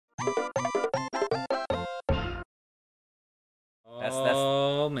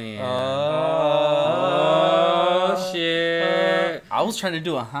man. Oh, shit. I was trying to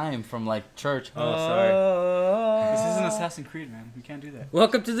do a Heim from like church. Oh, sorry. This isn't Assassin's Creed, man. We can't do that.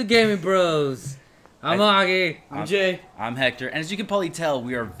 Welcome to the Gaming Bros. I'm Augie. I'm Jay. I'm Hector, and as you can probably tell,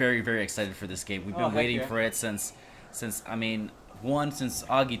 we are very, very excited for this game. We've been waiting yeah. for it since I mean, since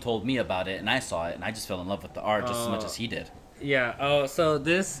Augie told me about it, and I saw it, and I just fell in love with the art just as much as he did. Yeah, oh, so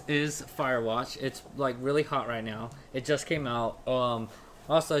this is Firewatch. It's like really hot right now. It just came out.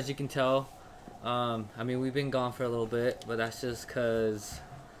 Also, as you can tell, I mean, we've been gone for a little bit, but that's just because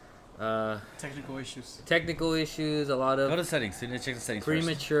Technical issues. Technical issues, a lot Go of to settings. You need to check the settings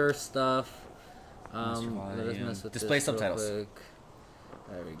premature stuff. Let us mess with display this real subtitles. quick.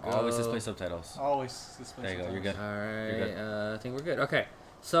 There we go. Always display subtitles. Always display There you go. You're good. All right, You're good. I think we're good. Okay,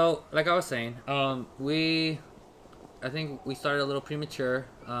 so like I was saying, I think we started a little premature.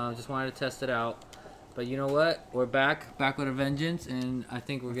 Just wanted to test it out, but you know what? We're back with a vengeance, and I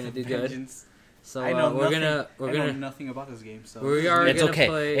think we're gonna do good. So I know we're nothing, gonna know nothing about this game, so we are It's gonna okay.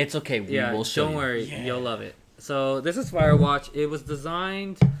 play. It's okay. We will show don't you. worry, Yeah. you'll love it. So this is Firewatch. It was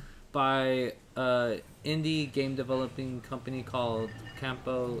designed by indie game developing company called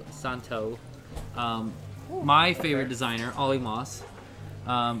Campo Santo. My favorite designer, Ollie Moss.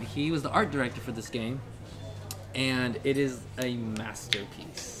 He was the art director for this game, and it is a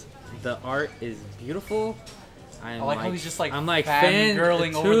masterpiece. The art is beautiful. I like how he's just like I'm like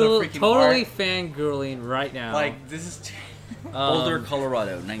fangirling over the freaking totally art. fangirling right now. Like this is. Boulder,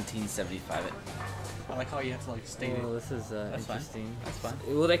 Colorado, 1975. I like how you have to like state Oh, it. this is That's fine. interesting. That's fine.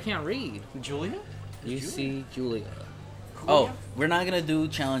 Well, they can't read. Julia. You see Julia. Oh, we're not gonna do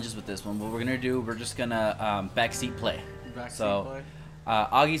challenges with this one. What we're gonna do, we're just gonna backseat play. So,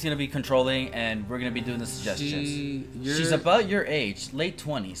 Augie's gonna be controlling, and we're gonna be doing the suggestions. She's about your age, late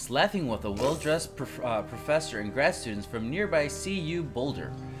 20s, laughing with a well-dressed professor and grad students from nearby CU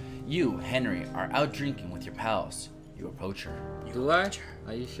Boulder. You, Henry, are out drinking with your pals. You approach her. Do I?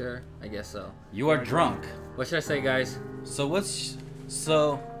 Are you sure? I guess so. You are drunk. What should I say, guys? So what's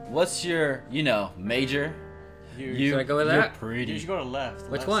your, major? Should I go with You're that? pretty. You should go to left.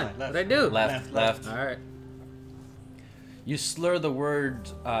 Which left one? Side, left. What'd I do? Left. All right. You slur the word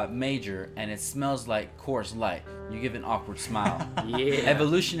major, and it smells like Coors Light. You give an awkward smile. Yeah.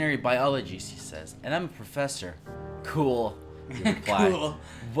 Evolutionary biology, she says, and I'm a professor. Cool. You reply. Cool.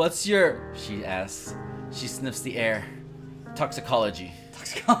 What's your? She asks. She sniffs the air. Toxicology.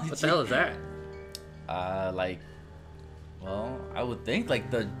 Toxicology. What the hell is that? Well, I would think like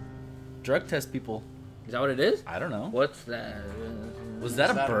the drug test people. Is that what it is? I don't know. What's that? Was that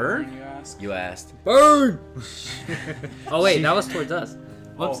a bird? You ask? You asked. Bird! Oh wait, that was towards us.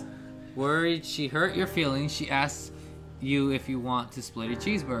 Whoops. Oh. Worried she hurt your feelings, she asks you if you want to split a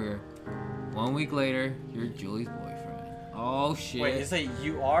cheeseburger. 1 week later, you're Julie's boyfriend. Oh shit. Wait, is it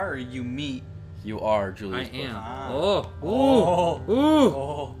you are or you meet? You are I Julia's am. Ah. Oh. Ooh. Oh. Ooh.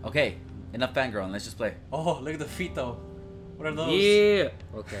 Oh. Okay, enough fangirling. Let's just play. Oh, look at the feet though. What are those? Yeah.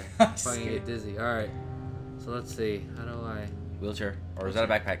 Okay. I'm Just probably gonna get dizzy. Alright. So let's see. How do I. Wheelchair, or is that a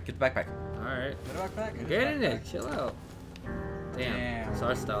backpack? Get the backpack. Alright. Get a backpack. Get in it. Chill out. Damn. It's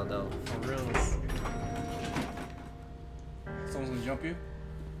our style though. For reals. Someone's gonna jump you?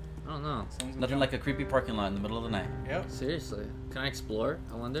 I don't know. Someone's gonna Nothing jump. like a creepy parking lot in the middle of the night. Yep. Seriously. Can I explore?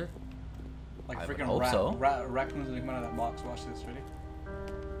 I wonder. Like I would freaking hope so. raccoons gonna come out of that box. Watch this, ready?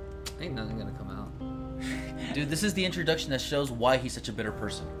 Ain't nothing gonna come out. Dude, this is the introduction that shows why he's such a bitter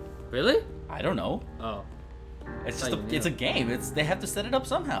person. Really? I don't know. Oh. It's Thought just you knew. it's a game. They have to set it up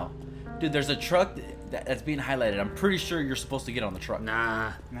somehow. Dude, there's a truck that's being highlighted. I'm pretty sure you're supposed to get on the truck.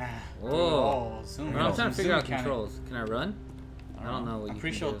 Nah. Nah. Whoa. Zoom. Well, I'm trying to figure out Zoom cannon. controls. Can I run? I don't know what I'm you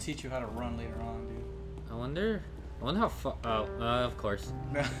pretty can sure do. it'll teach you how to run later on, dude. I wonder how far. Oh, of course.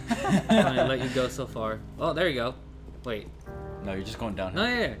 No. I'm gonna let you go so far. Oh, there you go. Wait. No, you're just going down. No,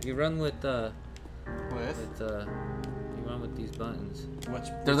 yeah. You run with With? you run with these buttons.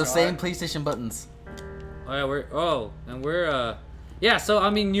 They're the same PlayStation buttons. Oh yeah, we're yeah. So I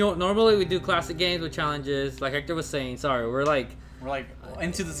mean, normally we do classic games with challenges, like Hector was saying. Sorry, we're like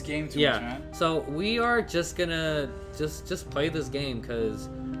into this game too yeah. much, man. So we are just gonna just play this game because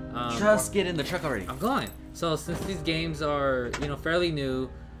Just get in the truck already. I'm going. So since these games are fairly new,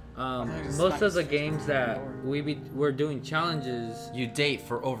 most of the games that we're doing challenges. You date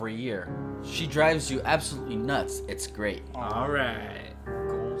for over a year. She drives you absolutely nuts. It's great. All right.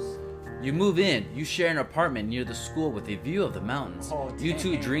 Goals. You move in. You share an apartment near the school with a view of the mountains. Oh, You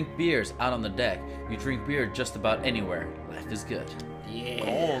two dang. drink beers out on the deck. You drink beer just about anywhere. Life is good. Yeah.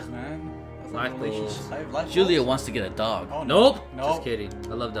 Goals, man. That's Life like relationship- goals. life Julia goals. wants to get a dog. Oh, Nope. Nope. Just kidding.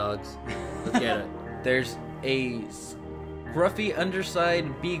 I love dogs. Let's get it. There's a Gruffy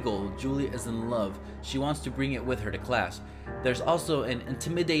underside beagle, Julia is in love. She wants to bring it with her to class. There's also an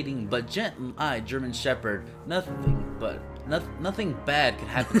intimidating but gentle-eyed German Shepherd. Nothing bad could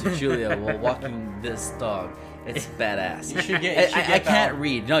happen to Julia while walking this dog. It's badass. You should get. I can't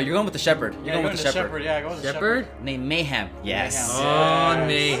read. No, you're going with the Shepherd. You're going with the Shepherd. Yeah, go with the Shepherd? Named Mayhem. Yes. Oh, Yes.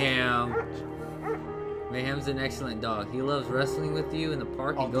 Mayhem. Mayhem's an excellent dog. He loves wrestling with you in the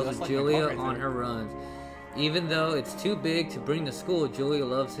park. He goes with Julia on her runs. Even though it's too big to bring to school, Julia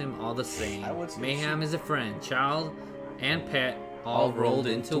loves him all the same. Mayhem is a friend, child, and pet, all rolled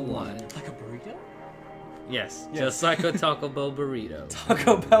into one. Like a burrito? Yes, just like a Taco Bell burrito.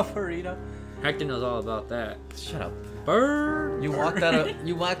 Taco Bell burrito? Hector knows all about that. Shut up. Bird. You walked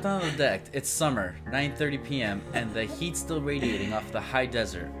on the deck. It's summer, 9:30 p.m., and the heat's still radiating off the high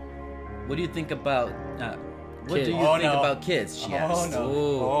desert. What do you think about? What do you think about kids? She asked. Oh no!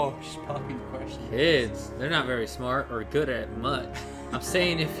 Ooh. Oh, she's popping the question. Kids, they're not very smart or good at much. I'm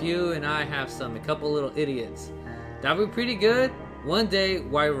saying if you and I have a couple little idiots, that'd be pretty good. One day,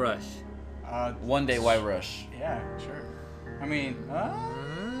 why rush? One day, why rush? Yeah, sure. I mean,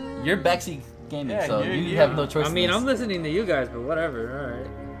 You're backseat gaming, Yeah, so you- you yeah. have no choice. I mean, in this. I'm listening to you guys, but whatever. All right.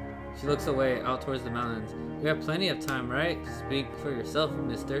 She looks away, out towards the mountains. We have plenty of time, right? Speak for yourself,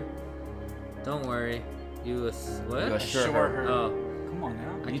 mister. Don't worry. You what? You assure her. Oh. come on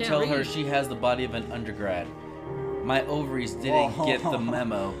now. I You can't tell her read. she has the body of an undergrad. My ovaries didn't Whoa. get the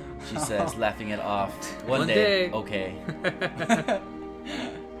memo, she says, laughing it off. One day. Okay.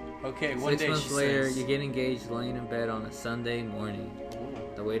 Okay, one 6 day months she later, says, you get engaged laying in bed on a Sunday morning.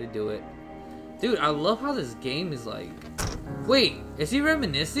 The way to do it. Dude, I love how this game is like... Wait, is he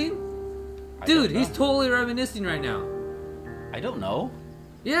reminiscing? Dude, he's totally reminiscing right now. I don't know.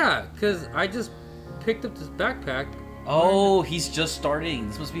 Yeah, because I just picked up this backpack. Oh, he's just starting.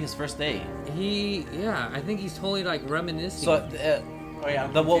 This must be his first day. I think he's totally like reminiscing. So, oh yeah,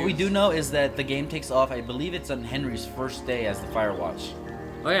 what we do know is that the game takes off. I believe it's on Henry's first day as the Firewatch.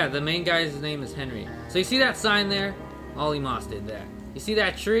 Oh yeah, the main guy's name is Henry. So you see that sign there? Ollie Moss did that. You see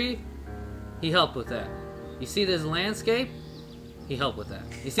that tree? He helped with that. You see this landscape? He helped with that.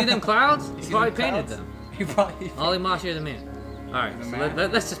 You see them clouds? He probably painted them. He probably. Ollie Moss, you're the man. Alright, The so man?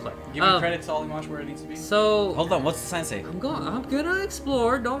 let's just play. Give him credit to Ollie Mosh where it needs to be. So Hold on, what's the sign say? I'm gonna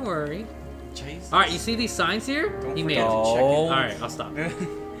explore, don't worry. Jesus. Alright, you see these signs here? Don't He made forget them. to check Oh. it. Alright, I'll stop.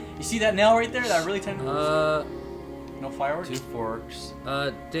 You see that nail right there? That really tiny. No fireworks. 2 forks.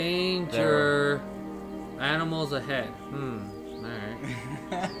 Danger. Animals ahead. Alright.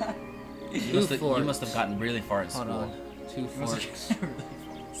 You must have gotten really far at Hold school. on. 2 forks.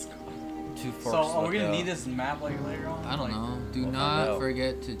 2 forks. So are we look gonna out. need this map like later on? I don't Like, know. Do We'll not find out.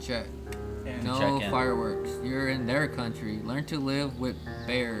 forget to check. And No check in. fireworks. You're in their country. Learn to live with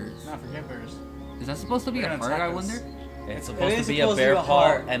bears. Not forget bears. Is that supposed to be They're a gonna heart, I attack us. wonder? It's supposed is to be supposed a to be bear a paw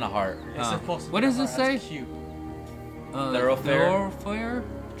heart. and a heart. It's Oh. supposed to What be does a this heart. That's say? Cute. Thoroughfare?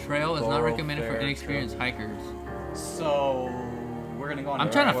 Trail is not recommended for Thoroughfare inexperienced hikers. So we're gonna go on. I'm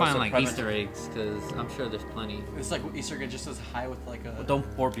the trying to right. find the like premise? Easter eggs because I'm sure there's plenty. It's like Easter egg just as high with like a Don't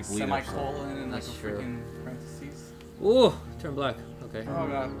bore people either. so- semicolon and like That's a true. freaking parentheses. Ooh, turn black. Okay. Oh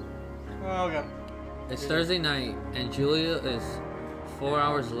god. Oh god. It's Thursday night and Julia is 4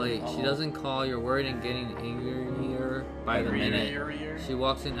 hours late. She doesn't call. You're worried and getting angrier by the minute. She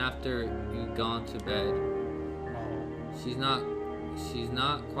walks in after you've gone to bed. She's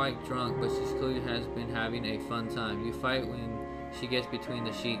not quite drunk, but she clearly has been having a fun time. You fight when she gets between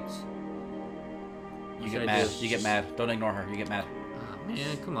the sheets. You What get should I mad. do? You get mad. Don't ignore her. You get mad. Ah,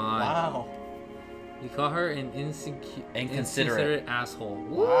 man, come on. Wow. You call her an inconsiderate asshole.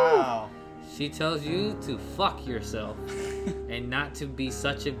 Woo! Wow. She tells you to fuck yourself and not to be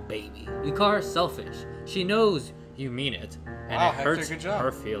such a baby. You call her selfish. She knows you mean it, and Wow, it Hector, hurts good job.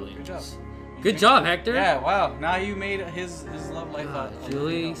 her feelings. Good job. Good job, Hector. Yeah, wow. Now you made his love life.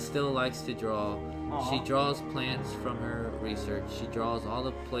 Julie still likes to draw. Aw. She draws plants from her research. She draws all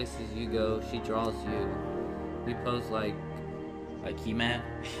the places you go. She draws you. You pose like He-Man.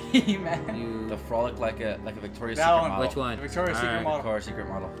 Man. you. The frolic like a Victoria's That Secret one. model. Which one? The Victoria's Secret Alright. model. Victoria's Secret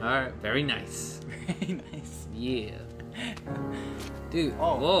model. All right, very nice. Very nice. Yeah. Dude.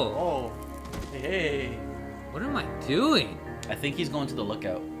 Oh. Whoa. Oh. Hey. What am I doing? I think he's going to the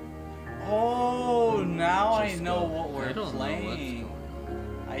lookout. Oh, now I Just know go. what I we're don't know what's playing. going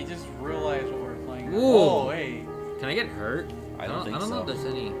on. I just realized what we're playing. Ooh. Oh, hey. Can I get hurt? I don't think I don't know so. if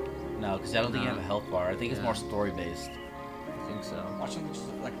there's any. No, because I don't think you Nah. have a health bar. I think it's Yeah. more story based. I think so. Watch them just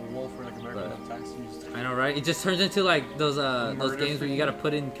look like a wolf or like a bear But- that attacks you. Just- I know, right? It just turns into like those Murder games where you freaking- gotta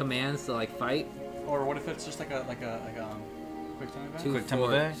put in commands to like fight. Or what if it's just like a quick time event? Two Quick time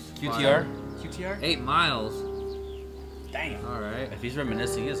forks, event? QTR? QTR? 8 miles. Damn. All right. If he's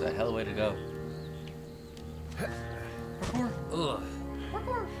reminiscing, it's a hell of a way to go. Parkour. Ugh.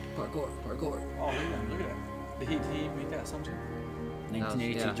 Parkour. Parkour. Parkour. Oh, look at that. Did he make that assumption?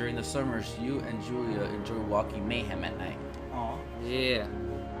 1982, yeah. during the summers, you and Julia enjoy walking mayhem at night. Aw. Yeah.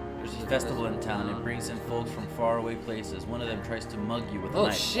 There's a festival in town. It brings in folks from faraway places. One of them tries to mug you with a Oh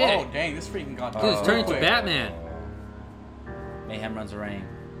knife. shit. Oh, dang, this freaking got Dude, it's turning into quick. Batman. Mayhem runs away.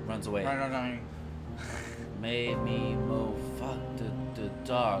 Right. May me mo fuck the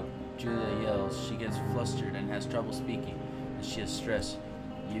dog. Julia yells. She gets flustered and has trouble speaking, and she is stressed.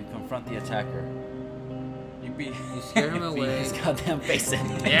 You confront the attacker. You scare him Beat away. his goddamn face in.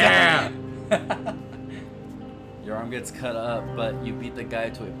 Yeah. Your arm gets cut up, but you beat the guy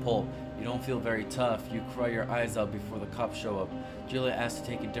to a pulp. You don't feel very tough. You cry your eyes out before the cops show up. Julia asks to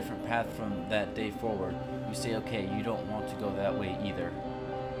take a different path from that day forward. You say okay, you don't want to go that way either.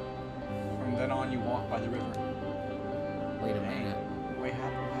 From then on, you walk by the river. Wait a minute. Wait,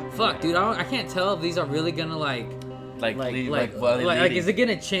 how? Fuck, dude. I can't tell if these are really gonna like is it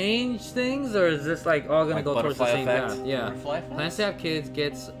gonna change things, or is this like all gonna Like go towards the butterfly same effect? path? Yeah. Butterfly effect? Plans to have kids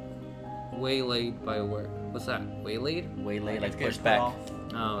gets waylaid by work. What's that? Waylaid? Waylay, like Get pushed cut back. off.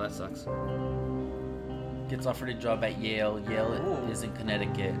 Oh, that sucks. Gets offered a job at Yale. Yale Ooh. is in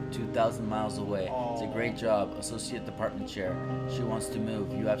Connecticut, 2,000 miles away. It's a Aw. great job, associate department chair. She wants to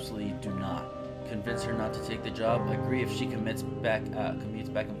move. You absolutely do not. Convince her not to take the job. Agree if she commutes back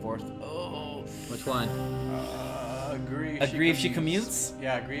and forth. Oh. Which one? Agree. Agree if she commutes?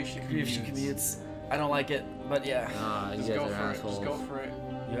 Yeah, agree if she commutes. Agree if she commutes. I don't like it, but yeah. Ah, you Just guys go are for assholes. it. Just go for it.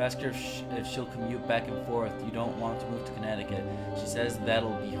 You ask her if she'll commute back and forth. You don't want to move to Connecticut. She says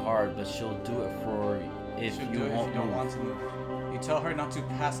that'll be hard, but she'll do it for if She'll you do it won't if you don't move. want to move. You tell her not to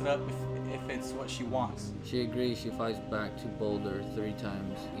pass it up if it's what she wants. She agrees. She flies back to Boulder 3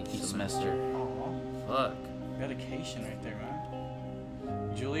 times Each semester. Aw. Fuck. Dedication right there,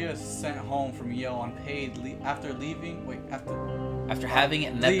 man. Julia is sent home from Yale unpaid after leaving. After having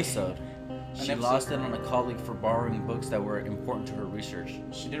an Leave. episode, she episode. lost it on a colleague for borrowing books that were important to her research.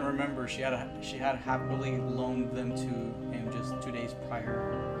 She didn't remember she had happily loaned them to him just 2 days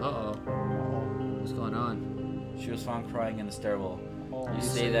prior. Uh-oh. What's going on? She was found crying in the stairwell. Oh, You You say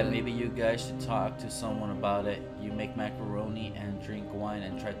say that that- maybe you guys should talk to someone about it. You make macaroni and drink wine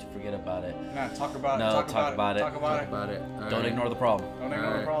and try to forget about it. Nah, talk about it. No, Talk talk about it. Talk about Talk it. about it. All Don't right. ignore the problem. Don't ignore the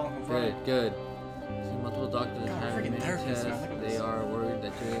Alright. problem. Confront it. Good. See, multiple doctors God, have freaking many therapists, tests. man. Look at They this. are worried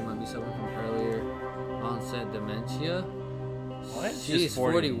that Julia might be suffering from earlier onset dementia. What? She's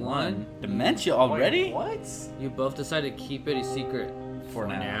 41. Dementia already? Wait, what? You both decided to keep it a secret For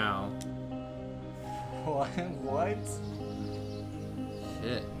now. What? What?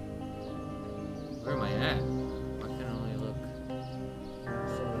 Shit. Where am I at? I can only look.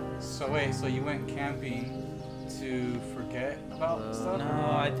 So wait, so you went camping to forget about stuff? No,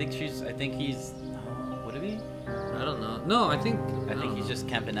 I think he's. Would it be? I don't know. No, I think. I think he's just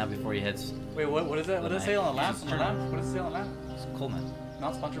camping out before he heads. Wait, what is that? What does it say on the lamp? Just On the lamp? What does it say on the lamp? Coleman.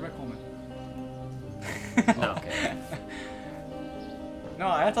 Not sponsored by Coleman. No. Okay. No,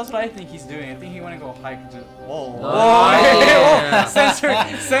 that's what I think he's doing. I think he want to go hike to. Whoa. Oh, yeah. Censor.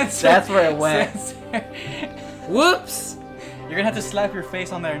 That's where it went. Censor. Whoops! You're gonna have to slap your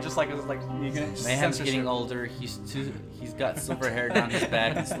face on there and just like you're gonna Mayhem's censorship. getting older. He's got silver hair down his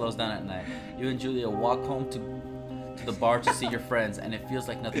back and slows down at night. You and Julia walk home to the bar to see your friends, and it feels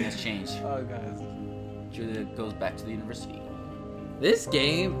like nothing has changed. Oh, guys. Julia goes back to the university. This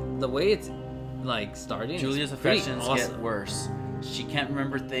game, the way it's like starting, Julia's is pretty affections awesome. get worse. She can't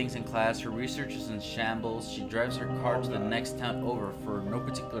remember things in class. Her research is in shambles. She drives her car to the next town over for no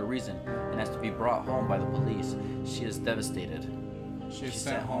particular reason and has to be brought home by the police. She is devastated. She's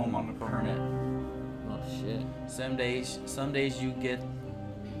sent home on a permanent. Oh shit. Some days you get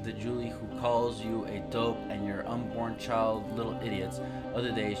the Julie who calls you a dope and your unborn child little idiots.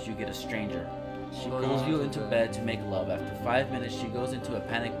 Other days you get a stranger. She Oh, pulls you yeah. into bed to make love. After 5 minutes, she goes into a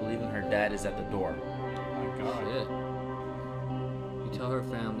panic, believing her dad is at the door. Oh my god. Shit. You tell her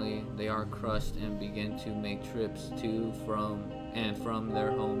family they are crushed and begin to make trips to, from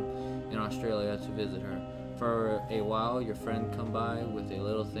their home in Australia to visit her. For a while, your friend come by with a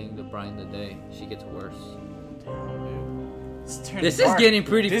little thing to brighten the day. She gets worse. This is getting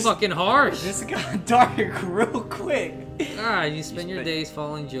pretty fucking harsh. This got dark real quick. Alright, you spend your spend- days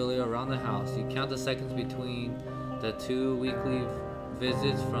following Julia around the house. You count the seconds between the 2 weekly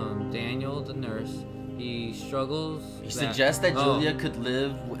visits from Daniel, the nurse. He struggles. He suggests that Oh. Julia could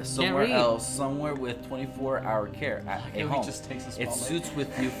live somewhere read. else, somewhere with 24-hour care at a He home. just takes the It spotlight. suits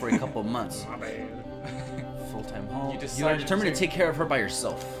with you for a couple months. My bad. Full-time home. You You are decided determined to to- take care of her by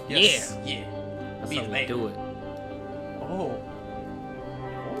yourself. Yes. Yeah. That's Be how the we man. do it. Oh.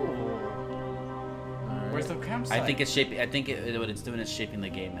 Where's the campsite? I think it's shaping. I think what it's doing is shaping the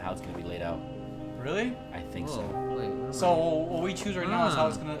game, how it's gonna be laid out. Really? I think Whoa, so. wait, So what we choose right now is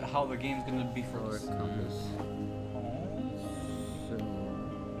how the game's gonna be for Color us. compass.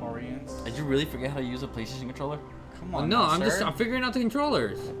 Orients. Did you really forget how to use a PlayStation controller? Come Well, on. no, now, I'm sir. figuring out the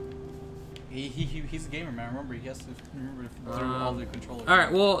controllers. He's a gamer, man. Remember, he has to remember through all the controllers. All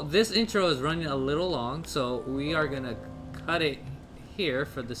right. Well, this intro is running a little long, so we are gonna cut it here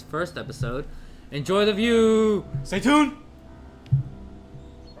for this first episode. Enjoy the view. Stay tuned.